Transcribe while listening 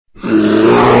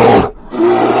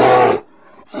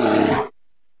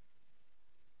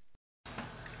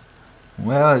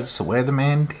Well, as the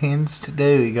weatherman tends to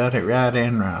do, he got it right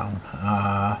and wrong.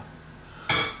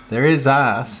 There is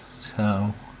ice,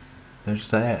 so there's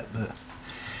that. But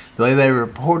the way they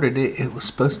reported it, it was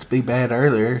supposed to be bad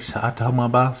earlier, so I told my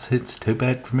boss it's too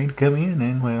bad for me to come in,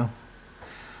 and well,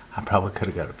 I probably could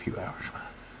have got a few hours,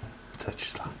 but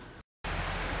such is life.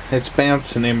 It's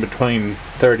bouncing in between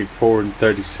 34 and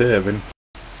 37,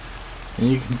 and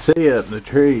you can see up in the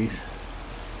trees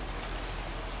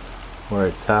where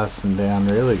it's icing down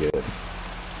really good,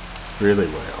 really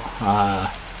well. I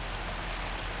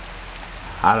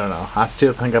don't know. I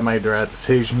still think I made the right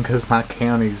decision because my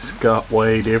county's got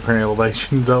way different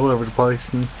elevations all over the place,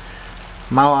 and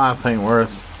my life ain't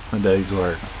worth a day's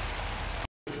work.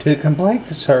 To complete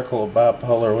the circle of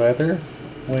bipolar weather,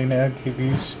 we now give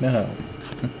you snow.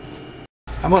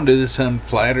 I'm going to do this on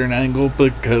flattering angle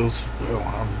because, well,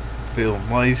 I'm feeling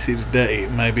lazy today.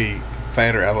 Maybe the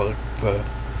fatter I look, the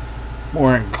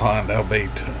more inclined I'll be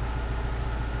to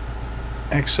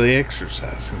actually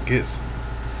exercise and get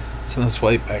some of this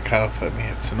weight back off of me.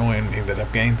 It's annoying me that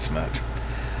I've gained so much.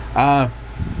 Yeah,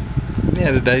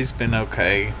 today's been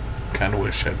okay. Kind of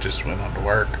wish I just went on to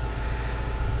work,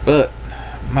 but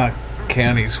my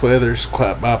county's weather's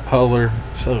quite bipolar,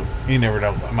 so you never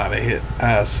know. I might have hit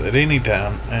ice at any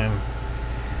time, and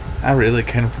I really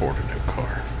can't afford a new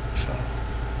car. So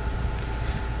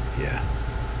yeah,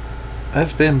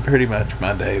 that's been pretty much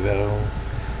my day though.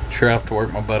 Sure, I have to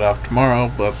work my butt off tomorrow,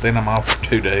 but then I'm off for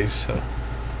 2 days, so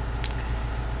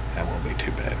that won't be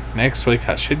too bad. Next week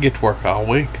I should get to work all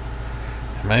week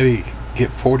and maybe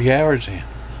get 40 hours in.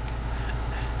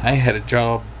 I ain't had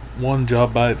one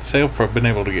job by itself where I've been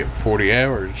able to get 40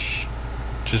 hours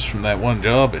just from that one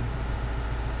job, and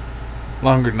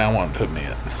longer than I want to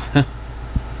admit.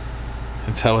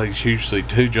 It's always usually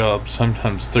 2 jobs,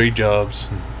 sometimes 3 jobs.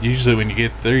 Usually when you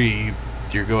get 3,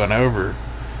 you're going over.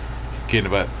 You're getting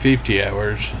about 50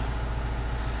 hours.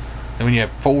 And when you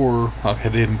have 4, like I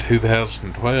did in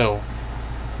 2012,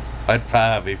 I had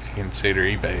 5 if you consider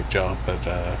eBay a job, but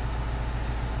I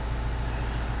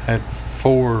had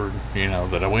 4,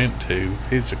 that I went to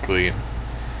physically, and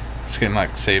it's getting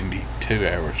like 72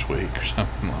 hours a week or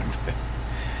something like that.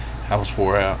 I was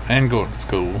wore out, and going to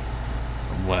school.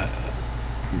 Well,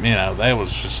 that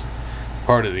was just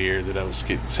part of the year that I was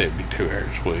getting 72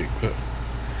 hours a week, but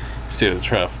still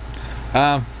it's rough.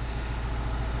 Yeah,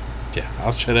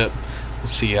 I'll shut up. We'll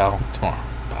see y'all tomorrow.